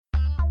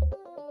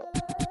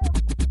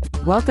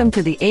Welcome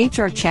to the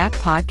HR Chat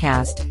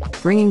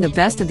podcast, bringing the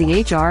best of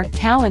the HR,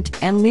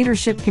 talent, and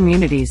leadership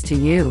communities to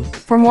you.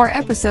 For more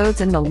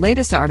episodes and the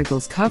latest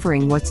articles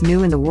covering what's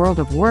new in the world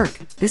of work,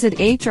 visit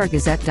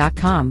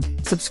hrgazette.com,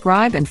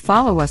 subscribe and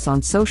follow us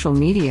on social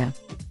media.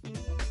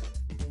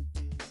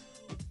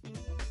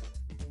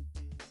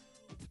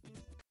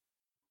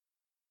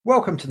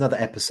 Welcome to another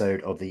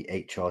episode of the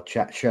HR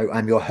Chat Show.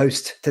 I'm your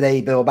host today,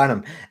 Bill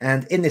Banham,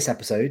 and in this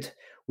episode,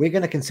 we're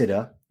going to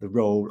consider the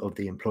role of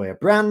the employer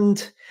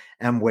brand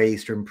and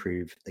ways to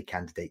improve the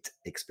candidate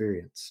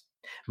experience.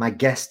 My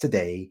guest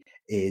today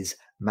is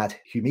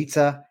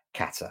Madhumita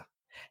Katta,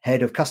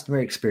 Head of Customer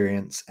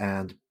Experience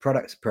and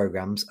Product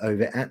Programs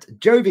over at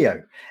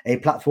Joveo, a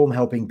platform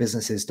helping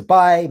businesses to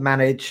buy,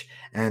 manage,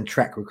 and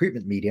track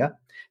recruitment media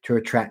to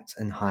attract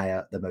and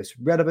hire the most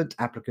relevant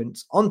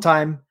applicants on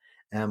time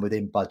and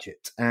within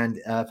budget.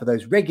 And for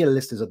those regular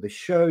listeners of the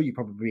show, you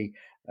probably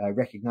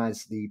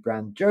recognize the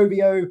brand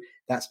Joveo.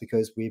 That's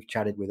because we've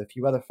chatted with a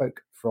few other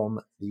folk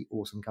from the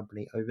awesome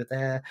company over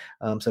there.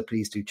 So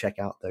please do check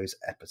out those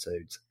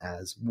episodes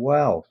as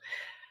well.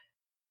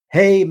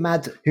 Hey,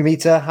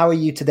 Madhumita, how are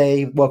you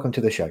today? Welcome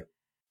to the show.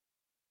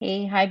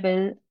 Hey, hi,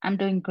 Bill. I'm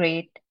doing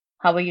great.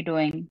 How are you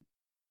doing?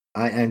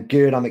 I am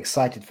good. I'm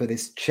excited for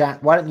this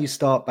chat. Why don't you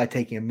start by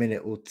taking a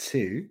minute or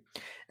two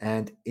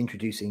and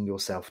introducing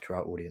yourself to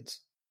our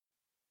audience?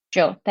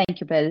 Sure. Thank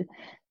you, Bill.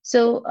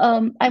 So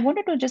I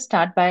wanted to just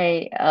start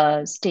by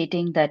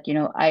stating that,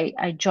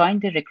 I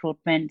joined the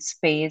recruitment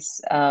space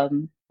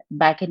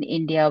back in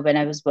India when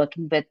I was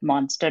working with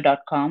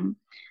Monster.com.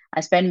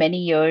 I spent many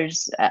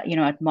years,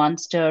 at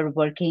Monster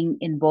working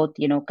in both,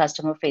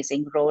 customer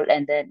facing role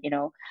and then,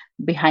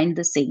 behind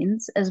the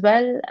scenes as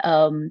well.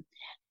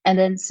 And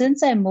then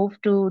since I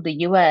moved to the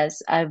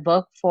US, I've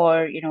worked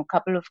for, a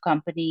couple of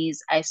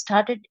companies. I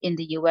started in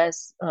the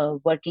US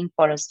working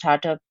for a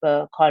startup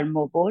called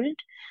Mobold,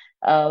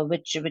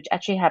 which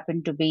actually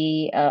happened to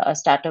be a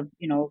startup,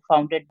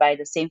 founded by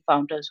the same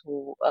founders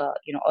who,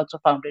 also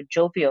founded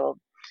Joveo.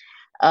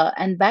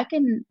 And back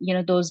in,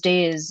 those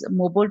days,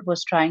 Mobold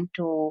was trying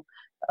to,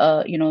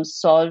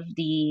 solve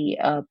the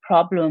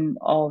problem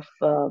of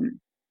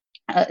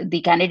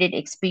the candidate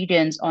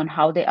experience on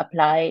how they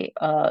apply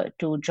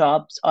to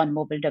jobs on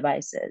mobile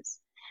devices.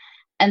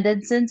 And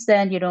then since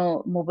then,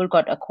 Mobile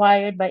got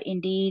acquired by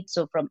Indeed.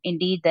 So from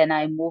Indeed, then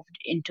I moved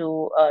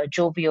into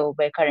Joveo,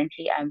 where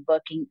currently I'm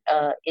working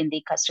in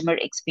the customer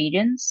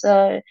experience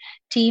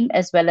team,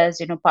 as well as,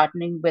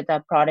 partnering with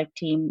our product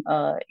team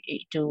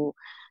to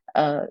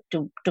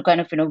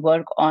kind of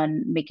work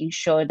on making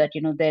sure that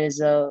there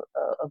is a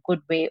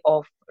good way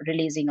of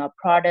releasing our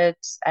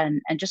products and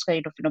just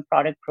kind of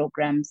product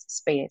programs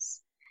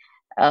space.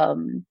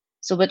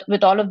 So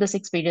with all of this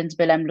experience,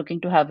 Bill, I'm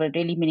looking to have a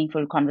really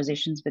meaningful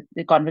conversation with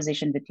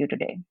you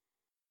today.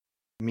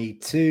 Me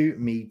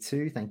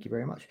too. Thank you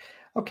very much.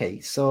 Okay,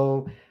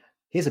 so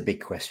here's a big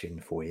question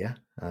for you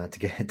to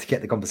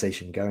get the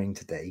conversation going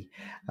today.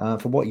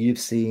 From what you've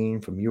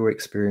seen, from your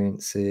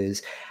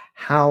experiences,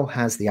 how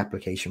has the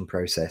application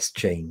process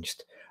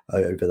changed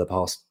over the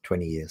past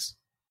 20 years?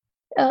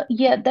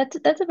 Yeah,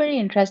 that's a very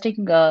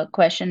interesting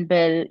question,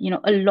 Bill.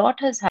 A lot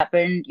has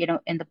happened,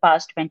 in the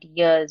past 20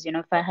 years.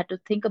 If I had to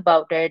think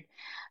about it,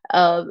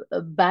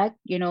 back,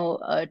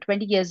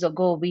 20 years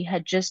ago, we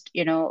had just,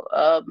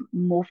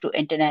 moved to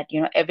internet.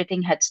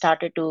 Everything had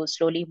started to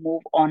slowly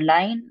move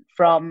online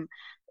from,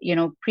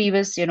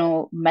 previous,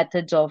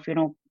 methods of,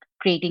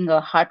 creating a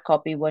hard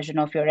copy version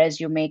of your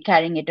resume,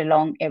 carrying it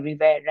along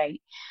everywhere,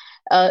 right?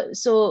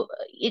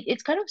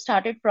 It's kind of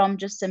started from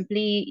just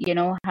simply,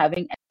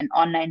 having an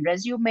online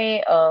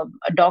resume, a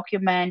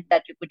document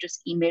that you could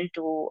just email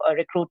to a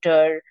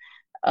recruiter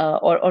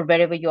or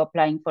wherever you're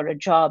applying for a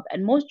job.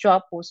 And most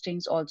job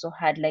postings also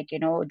had like,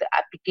 the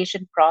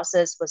application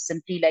process was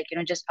simply like,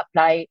 just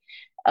apply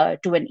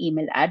to an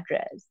email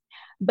address.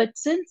 But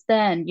since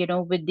then,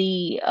 with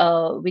the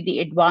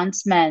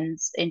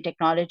advancements in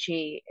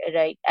technology,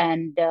 right,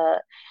 and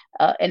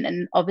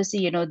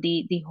obviously,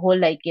 the whole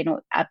like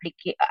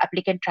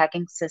applicant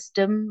tracking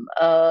system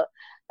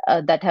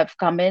that have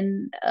come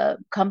in,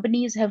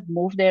 companies have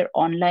moved their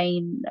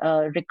online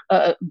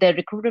their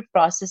recruitment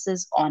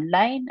processes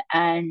online,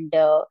 and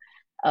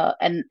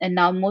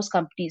now most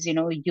companies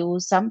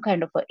use some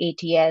kind of a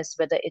ATS,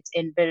 whether it's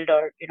inbuilt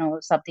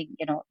or something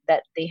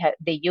that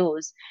they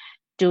use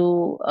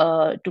to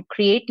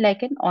create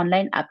like an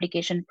online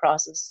application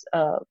process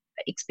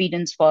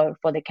experience for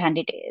the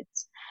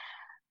candidates.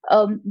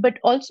 But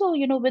also,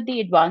 with the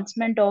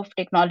advancement of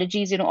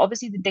technologies,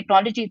 obviously the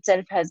technology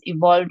itself has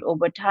evolved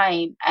over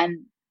time, and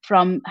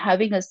from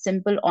having a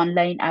simple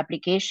online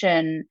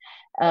application,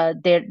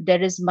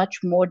 there is much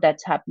more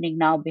that's happening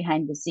now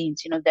behind the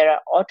scenes. There are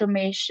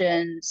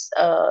automations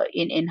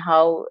in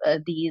how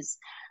these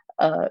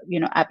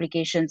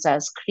applications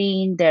are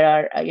screened. There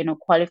are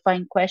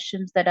qualifying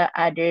questions that are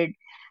added.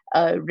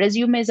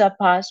 Resumes are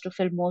passed to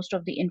fill most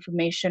of the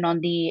information on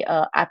the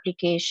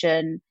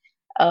application.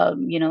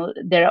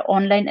 There are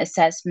online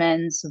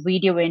assessments,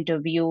 video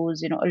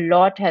interviews. A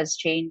lot has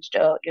changed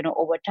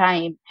over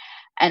time.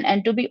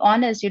 And to be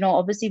honest,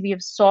 obviously we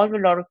have solved a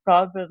lot of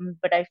problems,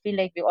 but I feel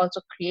like we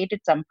also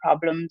created some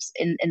problems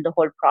in the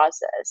whole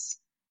process.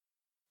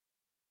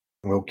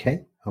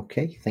 Okay.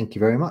 Thank you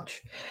very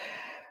much.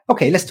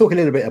 Okay, let's talk a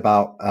little bit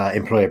about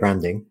employer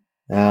branding.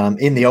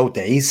 In the old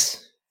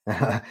days,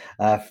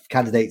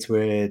 candidates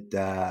would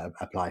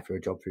apply for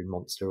a job through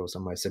Monster or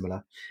somewhere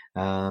similar,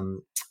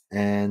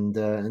 and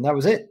that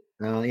was it.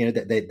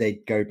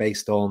 They'd go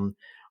based on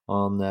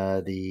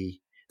the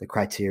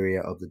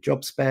criteria of the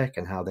job spec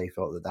and how they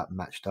felt that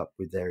matched up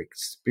with their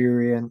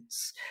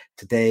experience.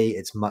 Today,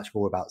 it's much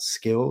more about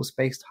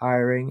skills-based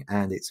hiring,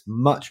 and it's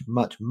much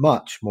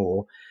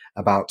more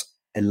about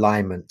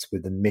alignment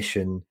with the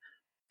mission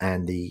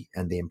and the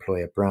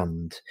employer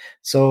brand.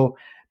 So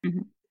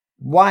Mhm.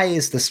 why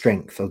is the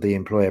strength of the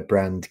employer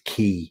brand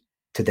key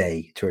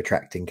today to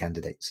attracting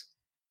candidates?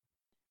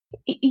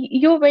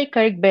 You're very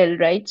correct, Bill,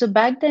 right? So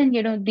back then,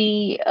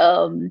 the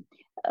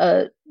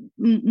uh,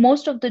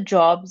 most of the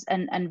jobs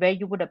and where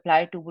you would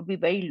apply to would be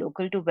very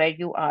local to where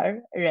you are,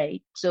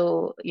 right?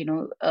 So,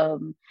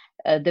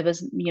 there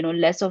was,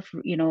 less of,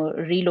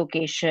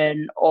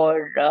 relocation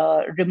or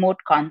remote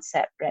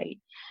concept, right?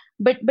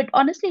 But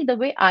honestly, the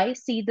way I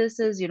see this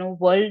is,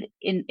 world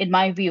in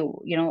my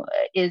view,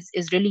 is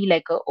really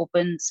like a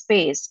open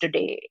space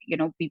today.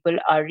 People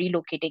are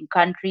relocating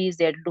countries,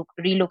 they're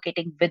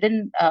relocating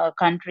within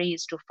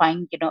countries to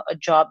find, a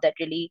job that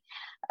really,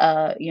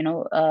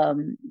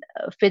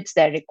 fits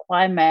their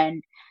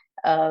requirement.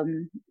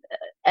 Um,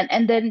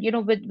 and then,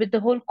 with the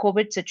whole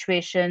COVID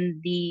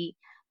situation, the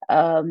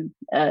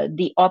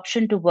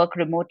option to work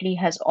remotely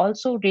has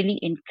also really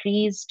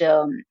increased.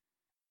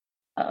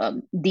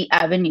 The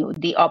avenue,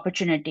 the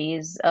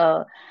opportunities.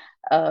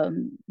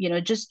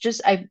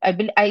 Just I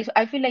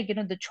feel like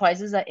the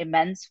choices are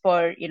immense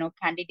for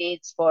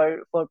candidates,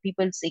 for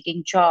people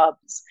seeking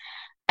jobs.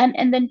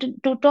 And then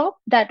to top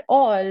that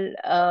all,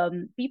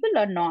 people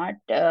are not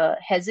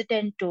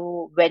hesitant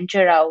to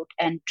venture out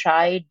and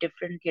try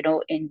different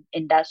in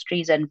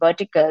industries and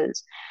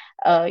verticals.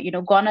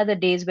 Gone are the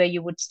days where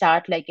you would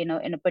start like in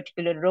a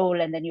particular role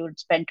and then you would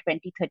spend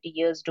 20, 30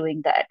 years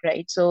doing that,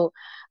 right? So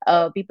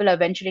people are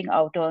venturing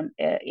out on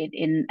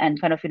in and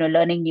kind of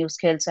learning new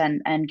skills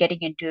and getting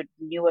into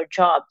newer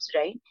jobs,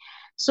 right?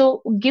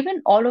 So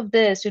given all of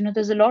this,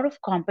 there's a lot of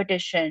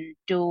competition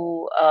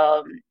to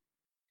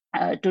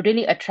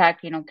really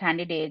attract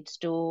candidates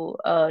to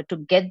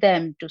get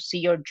them to see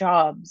your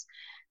jobs,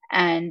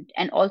 and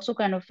also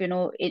kind of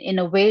in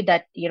a way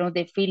that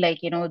they feel like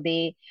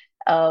they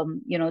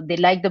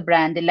like the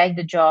brand, they like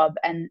the job,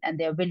 and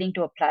they're willing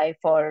to apply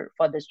for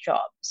this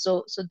job.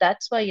 So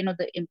that's why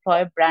the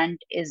employer brand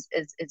is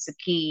the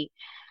key.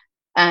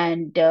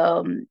 And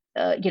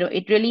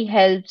it really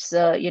helps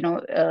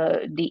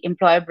the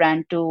employer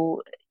brand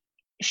to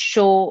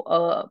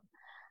show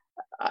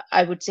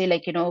I would say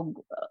like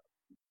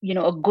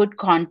a good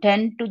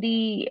content to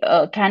the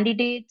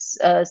candidates,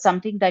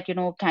 something that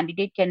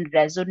candidate can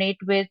resonate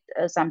with,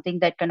 something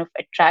that kind of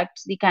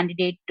attracts the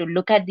candidate to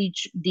look at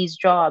these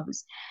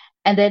jobs,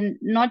 and then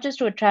not just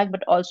to attract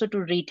but also to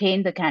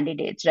retain the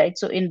candidates, right?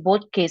 So in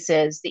both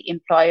cases the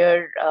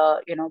employer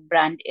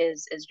brand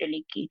is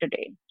really key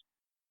today.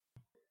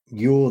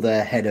 You're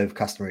the head of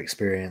customer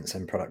experience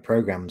and product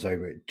programs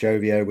over at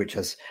Jovio, which,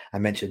 as I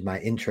mentioned in my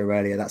intro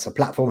earlier, that's a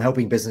platform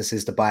helping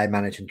businesses to buy,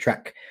 manage, and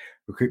track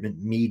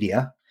recruitment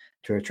media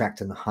to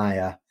attract and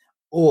hire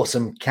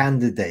awesome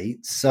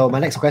candidates. So my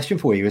next question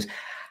for you is,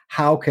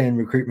 how can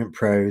recruitment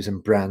pros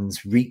and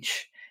brands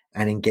reach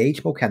and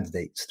engage more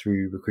candidates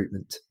through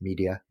recruitment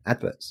media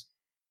adverts?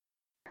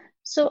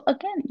 So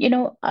again,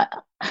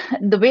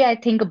 the way I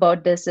think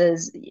about this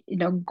is,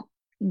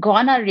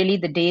 gone are really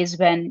the days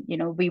when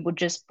we would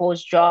just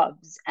post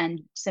jobs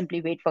and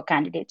simply wait for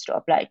candidates to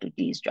apply to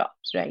these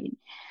jobs, right?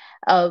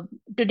 uh,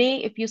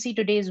 Today, if you see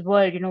today's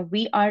world,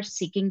 we are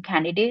seeking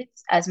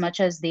candidates as much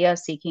as they are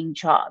seeking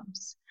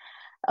jobs.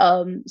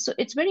 So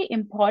it's very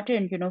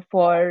important,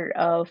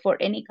 for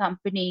any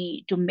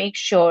company to make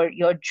sure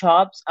your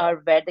jobs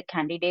are where the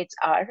candidates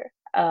are,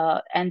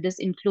 and this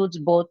includes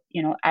both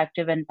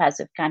active and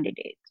passive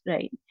candidates,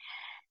 right?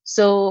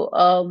 So,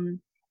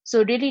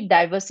 so really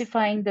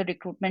diversifying the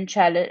recruitment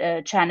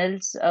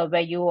channels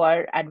where you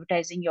are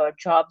advertising your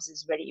jobs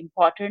is very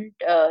important,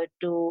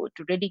 to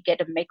really get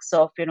a mix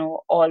of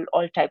all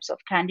types of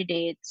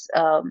candidates.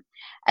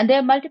 And there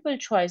are multiple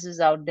choices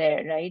out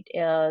there, right?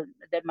 There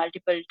are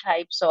multiple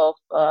types of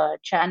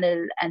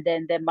channel, and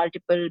then there are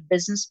multiple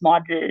business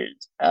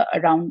models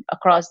around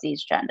across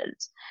these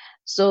channels.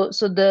 So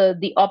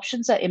the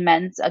options are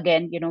immense,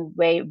 again,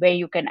 where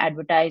you can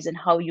advertise and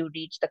how you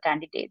reach the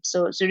candidate.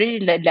 So really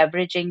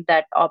leveraging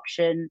that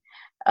option,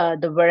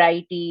 the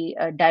variety,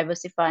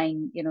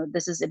 diversifying,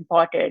 this is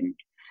important.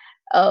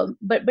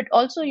 But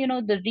also,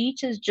 the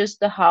reach is just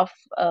the half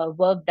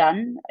work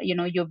done.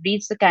 You've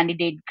reached the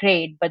candidate,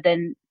 great, but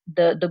then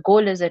the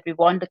goal is that we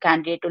want the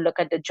candidate to look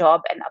at the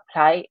job and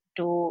apply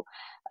to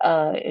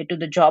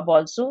the job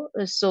also.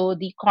 So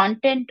the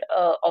content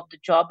of the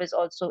job is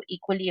also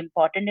equally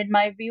important in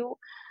my view.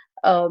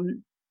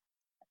 Um,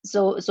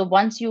 So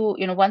once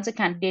a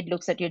candidate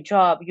looks at your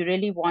job, you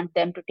really want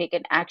them to take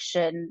an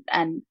action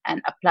and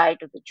apply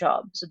to the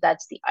job. So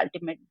that's the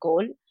ultimate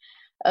goal.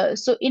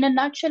 So in a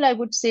nutshell, I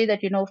would say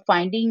that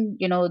finding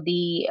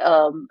the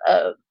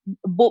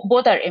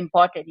both are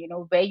important.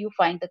 Where you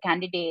find the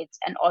candidates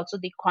and also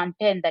the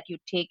content that you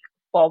take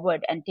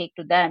forward and take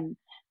to them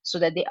so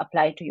that they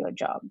apply to your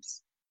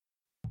jobs.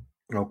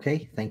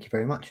 Okay, thank you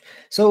very much.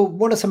 So,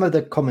 what are some of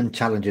the common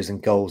challenges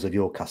and goals of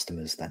your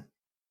customers then?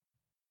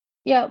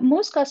 Yeah,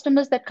 most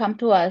customers that come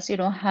to us,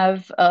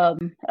 have,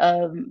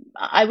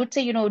 I would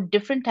say,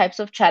 different types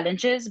of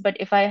challenges. But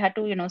if I had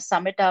to,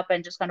 sum it up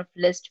and just kind of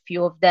list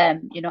few of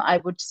them, I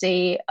would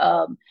say,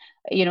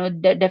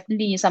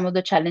 definitely some of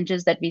the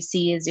challenges that we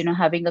see is,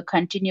 having a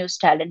continuous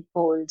talent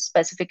pool,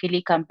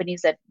 specifically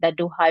companies that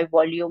do high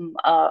volume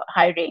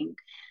hiring.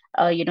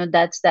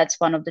 That's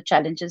one of the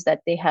challenges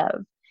that they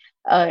have.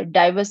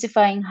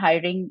 Diversifying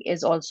hiring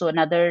is also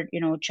another,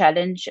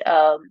 challenge.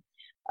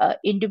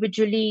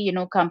 Individually,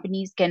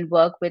 companies can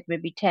work with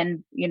maybe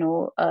 10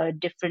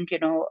 different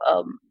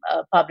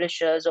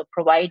publishers or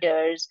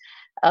providers,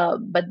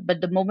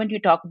 but the moment you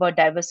talk about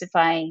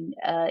diversifying,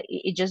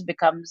 it just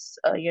becomes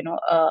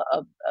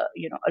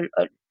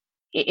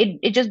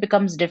it just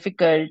becomes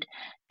difficult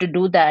to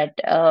do that,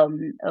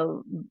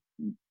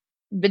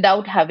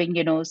 without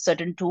having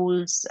certain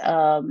tools,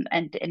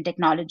 and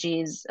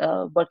technologies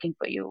working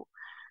for you,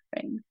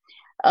 right?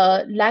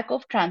 Lack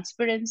of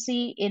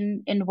transparency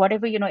in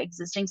whatever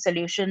existing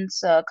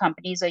solutions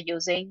companies are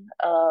using,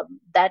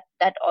 that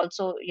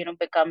also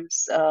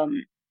becomes,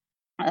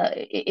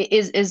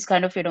 is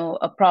kind of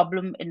a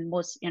problem in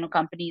most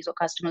companies or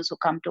customers who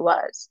come to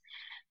us.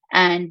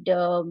 And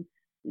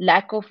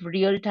lack of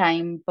real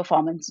time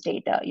performance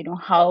data,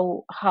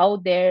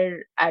 how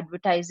their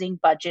advertising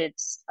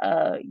budgets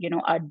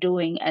are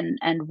doing,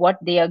 and what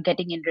they are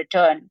getting in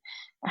return.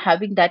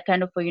 Having that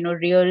kind of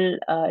real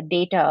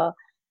data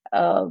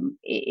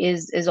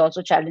is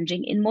also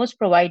challenging. In most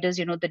providers,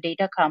 the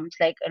data comes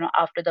like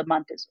after the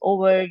month is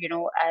over,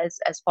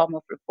 as form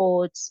of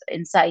reports,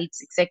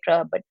 insights,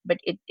 etc. But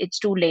it's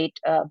too late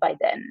by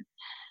then.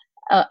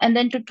 And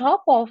then to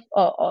top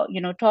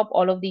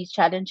all of these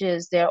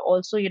challenges, there are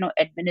also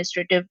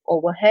administrative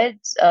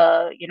overheads.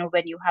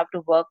 When you have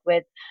to work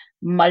with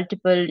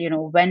multiple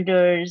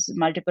vendors,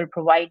 multiple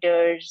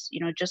providers,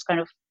 just kind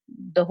of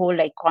the whole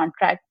like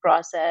contract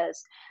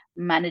process,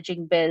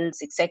 managing bills,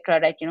 etc.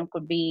 Right,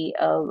 could be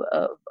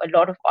a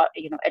lot of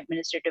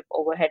administrative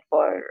overhead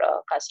for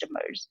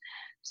customers.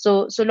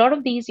 So a lot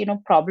of these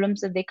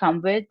problems that they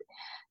come with.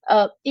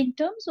 In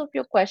terms of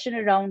your question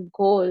around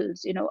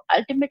goals,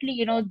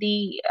 ultimately,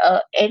 the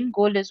end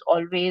goal is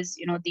always,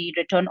 the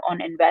return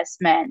on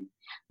investment.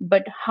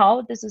 But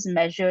how this is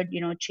measured,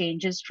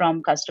 changes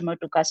from customer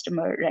to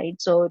customer, right?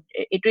 So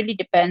it really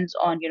depends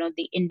on,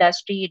 the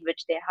industry in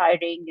which they're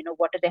hiring,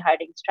 what are their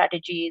hiring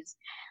strategies,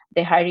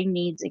 their hiring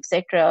needs,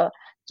 etc.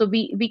 So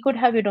we could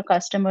have,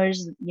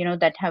 customers,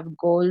 that have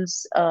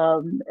goals,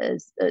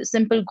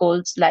 simple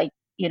goals like,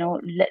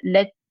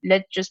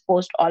 let's just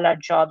post all our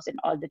jobs in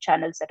all the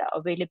channels that are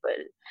available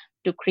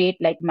to create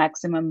like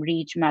maximum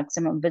reach,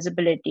 maximum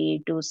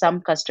visibility. To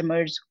some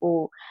customers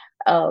who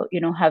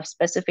have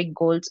specific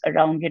goals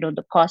around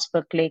the cost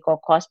per click or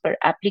cost per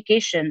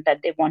application that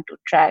they want to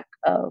track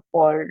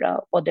for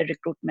the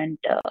recruitment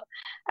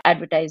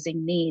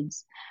advertising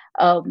needs.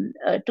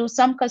 To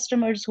some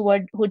customers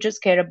who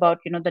just care about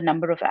the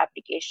number of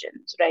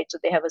applications, right? So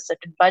they have a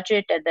certain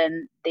budget, and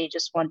then they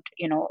just want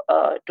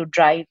to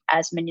drive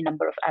as many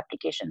number of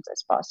applications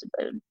as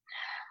possible.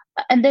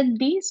 And then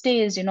these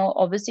days,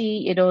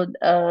 obviously,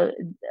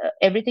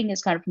 everything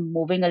is kind of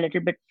moving a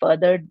little bit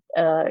further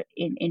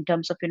in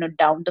terms of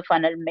down the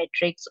funnel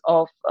metrics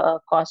of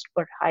cost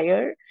per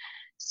hire.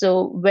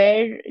 So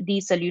where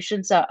these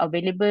solutions are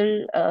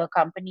available,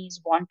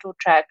 companies want to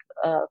track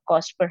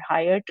cost per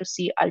hire to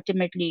see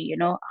ultimately,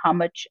 how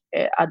much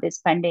are they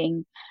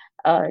spending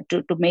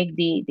to make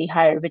the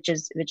hire, which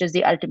is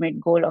the ultimate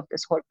goal of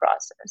this whole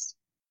process.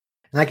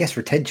 And I guess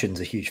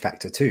retention's a huge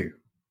factor too,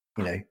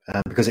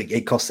 because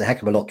it costs a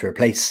heck of a lot to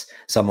replace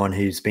someone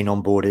who's been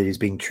onboarded, who's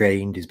been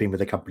trained, who's been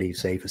with a company,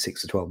 say, for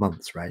 6 to 12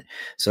 months, right?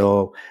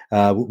 So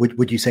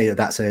would you say that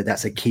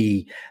that's a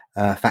key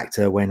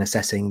factor when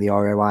assessing the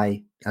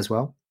ROI as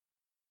well?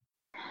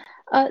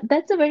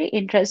 That's a very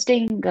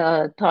interesting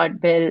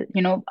thought, Bill.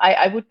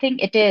 I would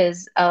think it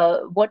is.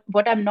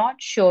 What I'm not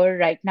sure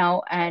right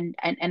now, and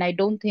I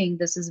don't think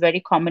this is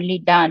very commonly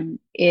done,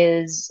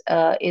 is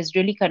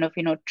really kind of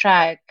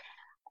track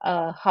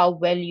how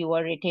well you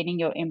are retaining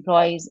your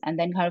employees, and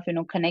then kind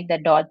of connect the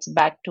dots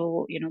back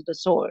to the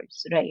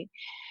source, right?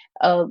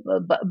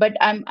 But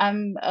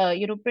I'm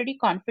pretty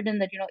confident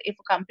that if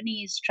a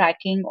company is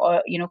tracking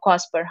or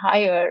cost per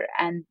hire,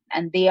 and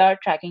they are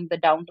tracking the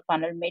down to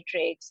funnel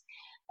matrix,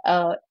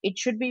 it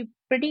should be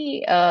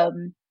pretty, I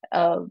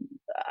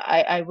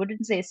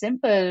wouldn't say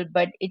simple,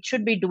 but it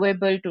should be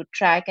doable to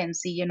track and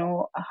see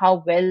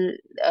how well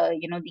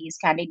these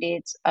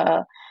candidates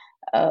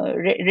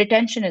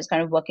retention is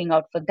kind of working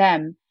out for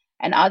them.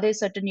 And are there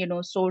certain,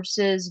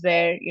 sources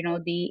where,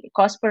 the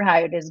cost per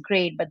hire is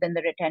great, but then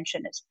the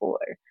retention is poor?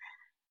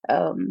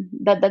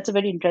 That's a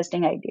very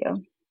interesting idea.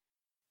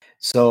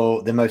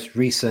 So the most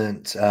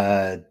recent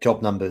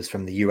job numbers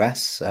from the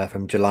US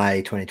from July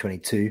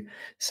 2022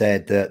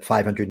 said that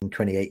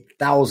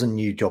 528,000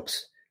 new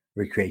jobs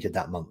were created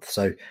that month.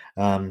 So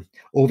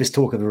all this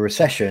talk of a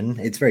recession,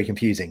 it's very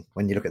confusing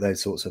when you look at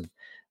those sorts of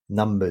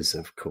numbers,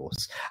 of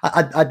course.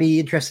 I'd be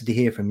interested to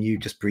hear from you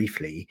just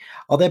briefly.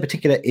 Are there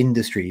particular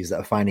industries that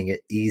are finding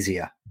it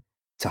easier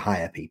to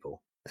hire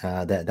people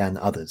than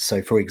others?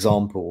 So, for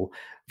example,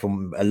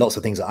 from lots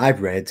of things that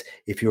I've read,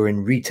 if you're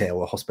in retail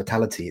or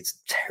hospitality, it's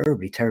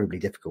terribly, terribly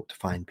difficult to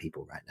find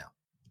people right now.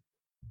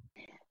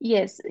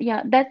 Yes,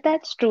 yeah,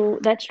 that's true.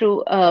 That's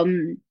true.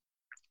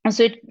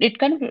 So it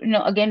kind of,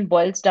 again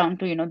boils down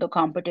to, the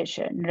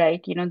competition,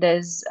 right? There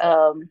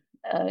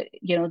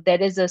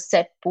is a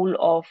set pool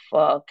of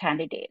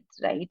candidates,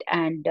 right?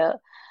 And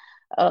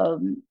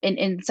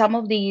in some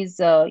of these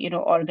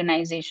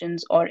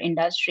organizations or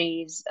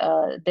industries,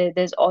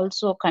 there's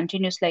also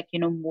continuous, like,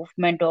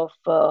 movement of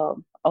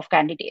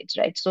candidates,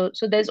 right? So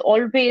there's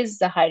always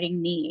the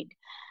hiring need,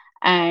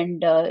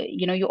 and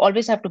you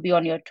always have to be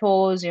on your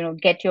toes,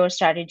 get your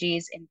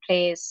strategies in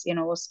place,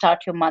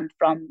 start your month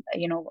from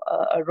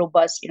a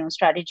robust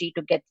strategy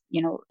to get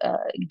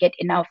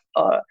enough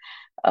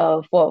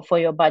for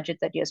your budget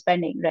that you're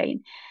spending, right?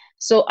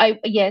 So I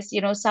yes,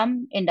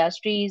 some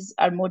industries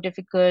are more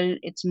difficult.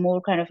 It's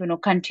more kind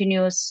of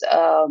continuous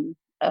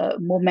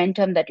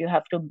momentum that you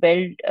have to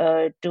build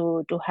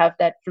to have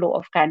that flow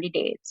of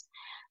candidates.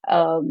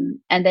 And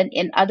then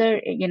in other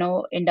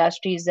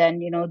industries, then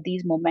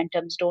these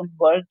momentums don't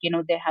work.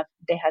 There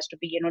has to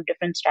be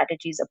different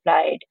strategies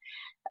applied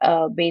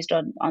based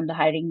on the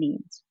hiring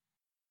needs.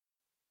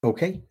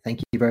 Okay,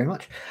 thank you very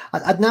much.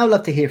 I'd now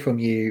love to hear from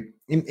you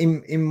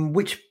in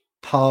which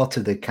part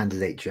of the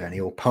candidate journey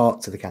or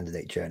parts of the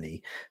candidate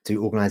journey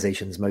do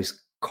organizations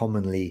most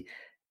commonly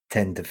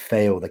tend to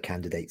fail the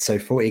candidate. So,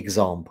 for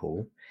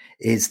example,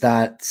 is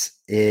that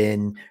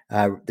in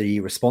the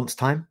response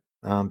time?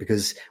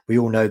 Because we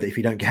all know that if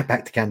you don't get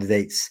back to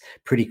candidates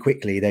pretty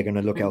quickly, they're going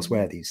to look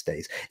elsewhere these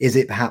days. Is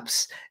it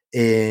perhaps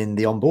in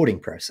the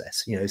onboarding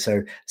process?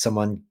 So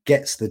someone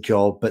gets the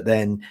job, but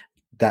then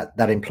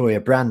that employer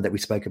brand that we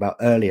spoke about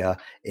earlier,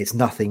 it's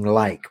nothing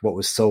like what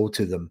was sold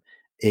to them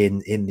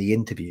in the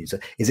interviews.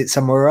 Is it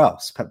somewhere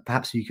else?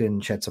 Perhaps you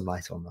can shed some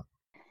light on that.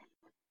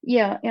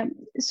 Yeah, yeah.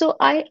 So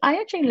I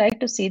actually like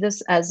to see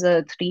this as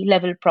a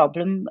three-level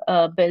problem,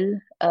 Bill.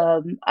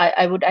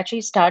 I would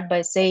actually start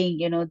by saying,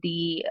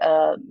 the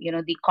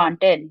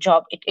content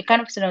job. It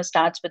kind of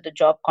starts with the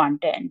job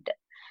content.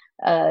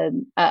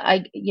 One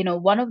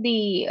of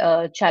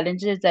the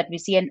challenges that we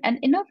see, and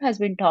enough has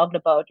been talked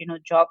about,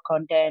 job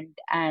content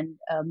and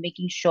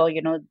making sure,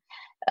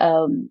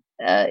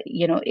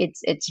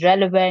 it's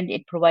relevant,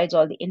 it provides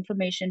all the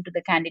information to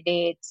the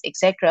candidates,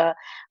 etc.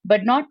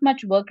 But not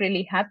much work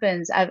really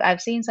happens.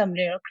 I've seen some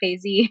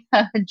crazy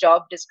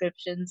job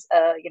descriptions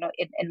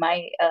in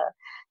my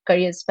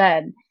career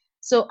span.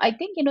 So I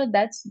think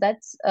that's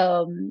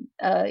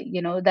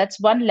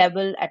one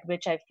level at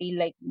which I feel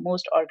like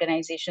most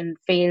organization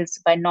fails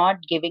by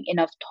not giving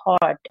enough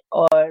thought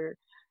or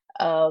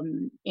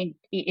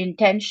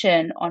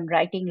intention on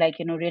writing, like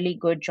really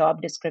good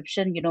job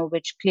description,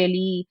 which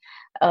clearly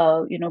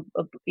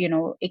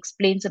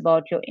explains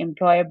about your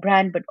employer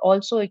brand, but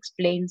also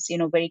explains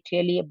very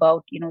clearly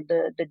about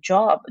the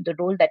job, the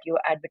role that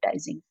you're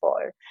advertising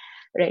for,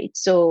 right?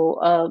 So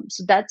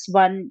that's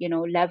one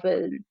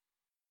level.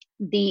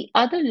 The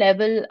other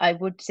level, I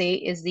would say,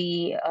 is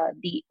the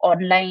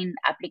online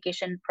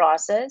application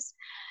process.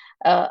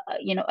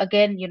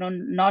 Again,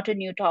 not a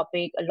new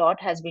topic. A lot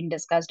has been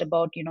discussed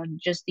about,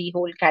 just the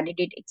whole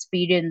candidate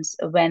experience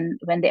when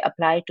they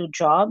apply to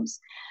jobs,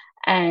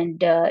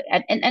 and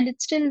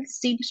it still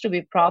seems to be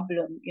a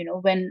problem.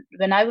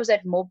 When I was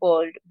at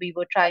Mobile, we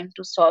were trying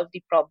to solve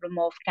the problem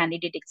of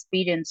candidate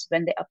experience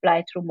when they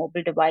apply through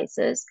mobile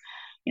devices.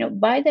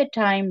 By that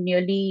time,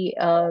 nearly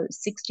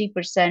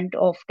 60%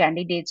 of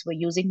candidates were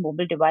using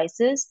mobile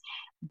devices,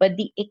 but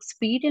the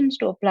experience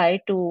to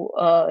apply to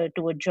a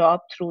job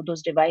through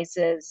those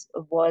devices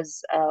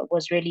was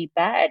really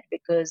bad,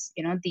 because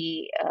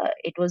the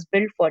it was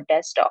built for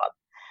desktop.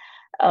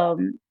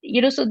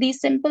 So these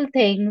simple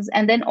things,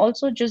 and then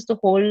also just the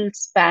whole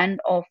span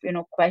of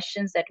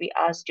questions that we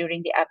ask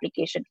during the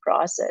application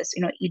process.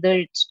 Either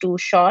it's too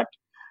short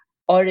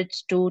or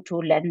it's too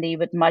lengthy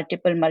with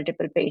multiple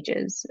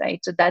pages,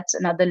 right? So that's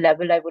another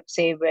level, I would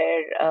say,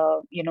 where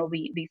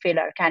we fail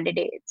our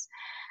candidates.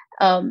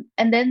 And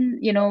then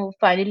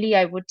finally,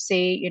 I would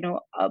say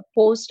a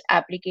post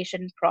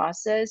application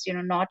process,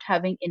 not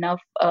having enough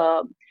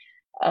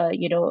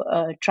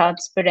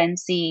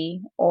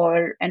transparency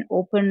or an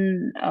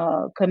open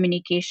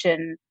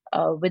communication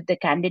with the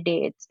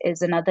candidates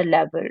is another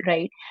level,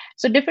 right?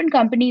 So different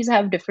companies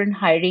have different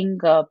hiring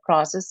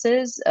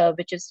processes,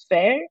 which is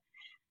fair.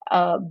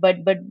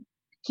 But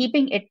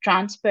keeping it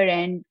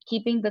transparent,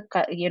 keeping the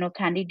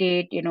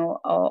candidate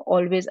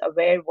always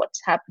aware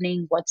what's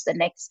happening, what's the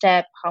next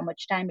step, how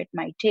much time it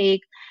might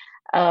take,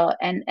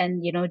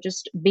 and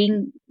just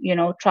being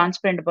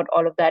transparent about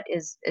all of that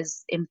is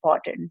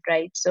important,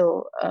 right?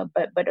 So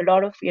but a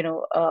lot of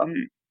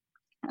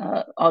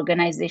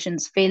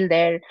organizations fail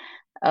there.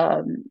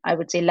 I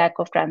would say lack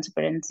of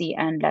transparency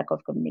and lack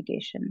of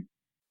communication.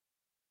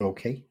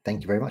 Okay,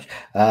 thank you very much.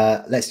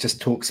 Let's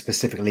just talk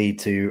specifically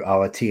to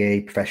our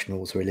TA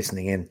professionals who are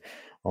listening in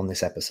on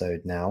this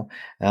episode now.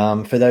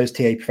 For those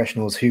TA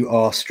professionals who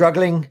are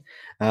struggling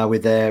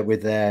with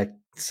their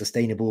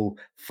sustainable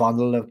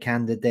funnel of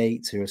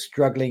candidates, who are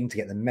struggling to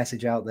get the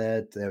message out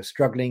there, they're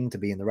struggling to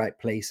be in the right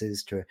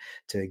places to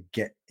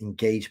get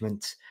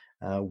engagement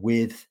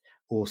with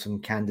awesome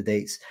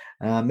candidates.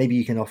 Maybe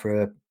you can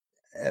offer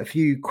a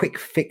few quick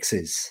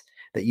fixes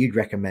that you'd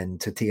recommend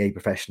to TA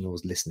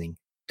professionals listening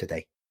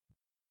today.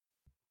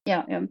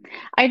 Yeah,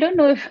 I don't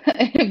know if,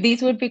 if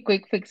these would be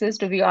quick fixes,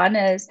 to be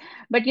honest.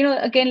 But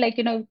again,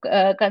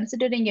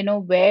 considering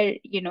where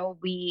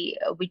we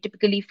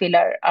typically fill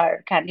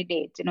our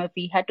candidates. If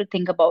we had to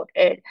think about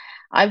it,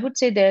 I would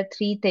say there are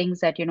three things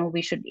that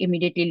we should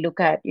immediately look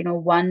at.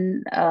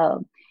 One,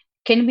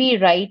 can we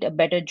write a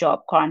better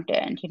job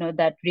content?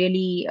 That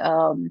really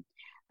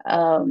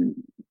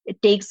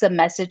it takes the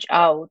message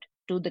out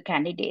to the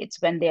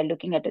candidates when they're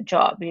looking at a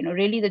job.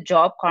 Really the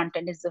job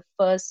content is the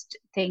first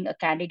thing a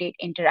candidate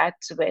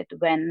interacts with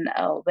when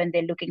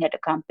they're looking at a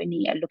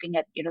company and looking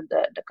at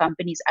the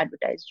company's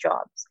advertised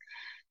jobs.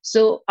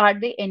 So are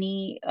there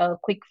any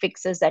quick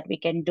fixes that we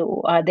can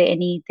do? Are there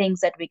any things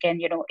that we can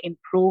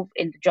improve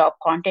in the job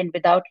content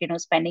without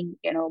spending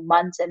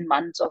months and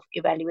months of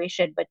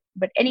evaluation, but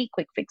any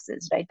quick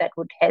fixes, right, that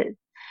would help.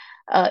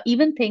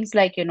 Even things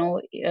like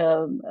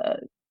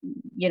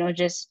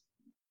just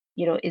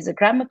is the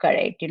grammar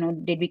correct,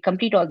 did we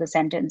complete all the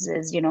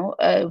sentences,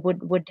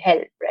 would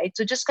help, right?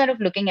 So just kind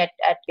of looking at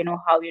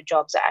how your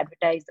jobs are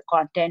advertised, the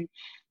content,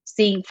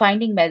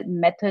 finding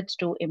methods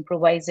to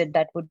improvise it,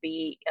 that would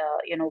be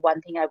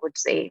one thing I would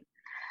say.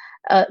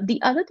 The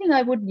other thing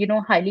I would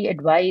highly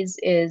advise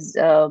is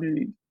for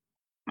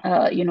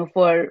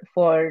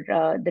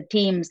the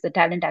teams, the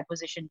talent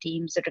acquisition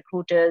teams, the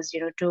recruiters,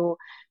 to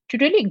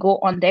really go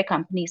on their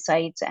company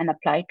sites and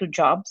apply to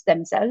jobs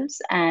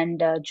themselves,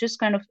 and just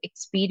kind of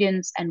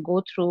experience and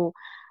go through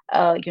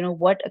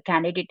what a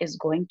candidate is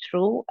going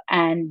through,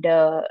 and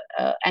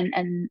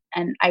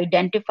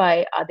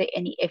identify, are there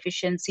any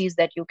efficiencies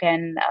that you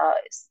can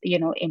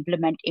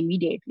implement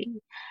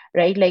immediately,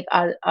 right? Like,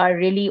 are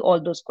really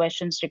all those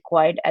questions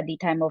required at the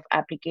time of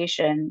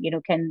application?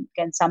 Can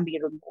some be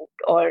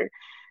removed, or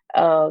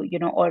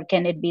or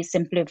can it be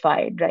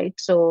simplified, right?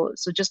 So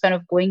just kind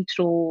of going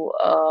through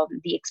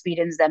the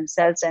experience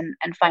themselves, and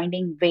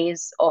finding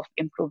ways of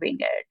improving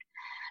it.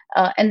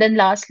 And then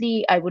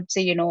lastly, I would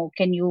say,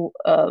 can you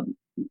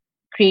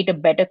create a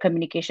better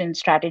communication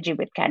strategy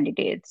with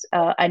candidates?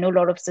 I know a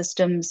lot of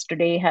systems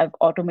today have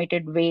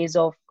automated ways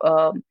of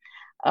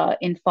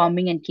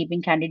informing and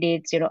keeping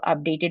candidates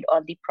updated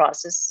on the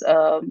process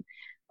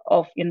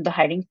of the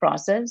hiring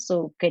process.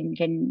 So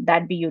can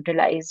that be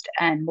utilized,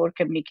 and more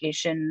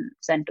communication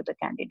sent to the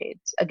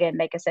candidates? Again,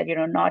 like I said,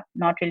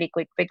 not really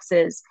quick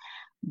fixes,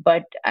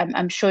 but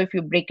I'm sure if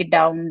you break it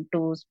down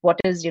to what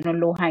is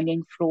low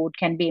hanging fruit,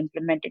 can be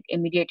implemented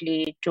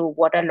immediately, to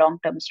what are long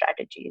term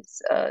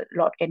strategies, a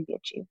lot can be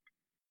achieved.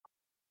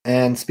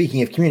 And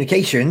speaking of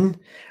communication,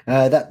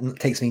 that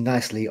takes me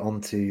nicely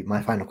onto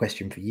my final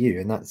question for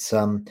you, and that's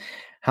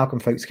how can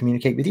folks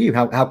communicate with you?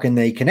 How can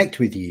they connect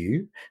with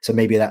you? So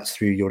maybe that's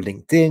through your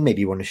LinkedIn,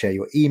 maybe you want to share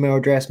your email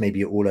address, maybe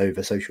you're all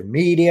over social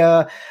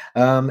media.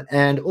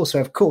 And also,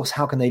 of course,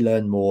 how can they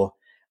learn more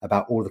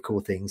about all the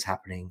cool things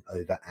happening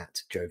over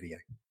at Joveo?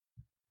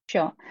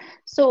 Sure.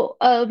 So,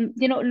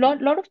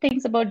 lot of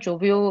things about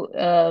Joveo,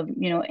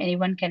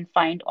 anyone can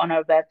find on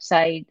our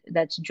website.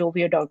 That's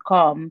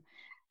joveo.com.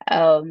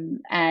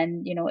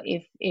 And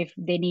if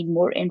they need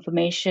more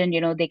information,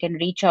 they can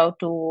reach out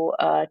to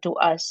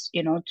us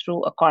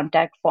through a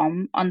contact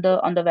form on the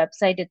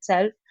website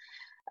itself.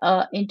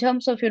 In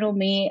terms of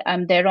me,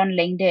 I'm there on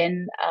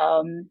LinkedIn,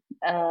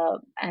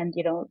 and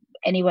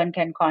anyone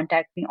can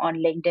contact me on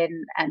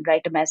LinkedIn and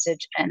write a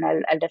message, and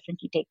I'll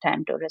definitely take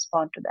time to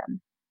respond to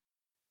them.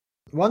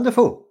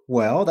 Wonderful.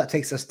 Well, that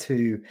takes us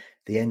to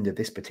the end of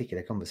this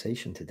particular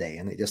conversation today,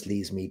 and it just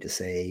leaves me to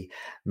say,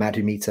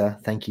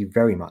 Madhumita, thank you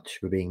very much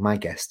for being my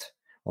guest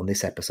on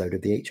this episode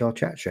of the HR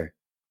Chat Show.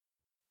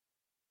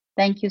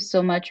 Thank you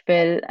so much,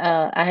 Bill.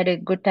 I had a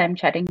good time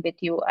chatting with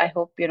you. I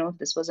hope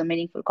this was a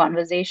meaningful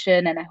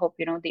conversation, and I hope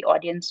the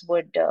audience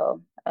would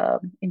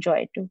enjoy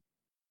it too.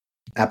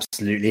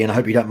 Absolutely, and I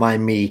hope you don't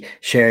mind me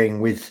sharing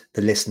with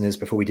the listeners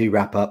before we do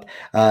wrap up.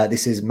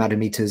 This is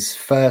Madhumita's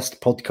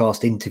first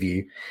podcast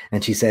interview,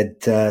 and she said,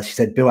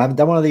 "Bill, I haven't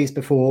done one of these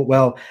before.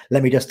 Well,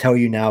 let me just tell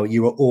you now,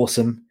 you were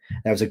awesome.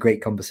 That was a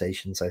great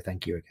conversation. So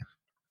thank you again."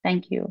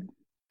 Thank you.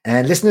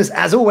 And listeners,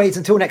 as always,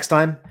 until next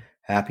time,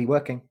 happy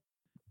working.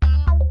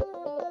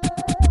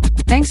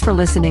 Thanks for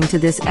listening to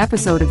this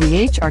episode of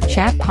the HR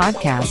Chat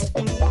podcast.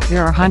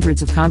 There are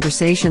hundreds of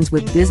conversations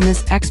with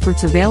business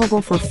experts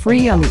available for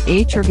free on the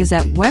HR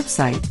Gazette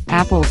website,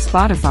 Apple,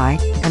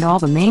 Spotify, and all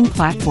the main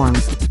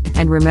platforms.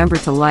 And remember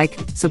to like,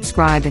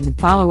 subscribe, and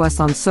follow us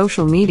on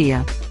social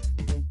media.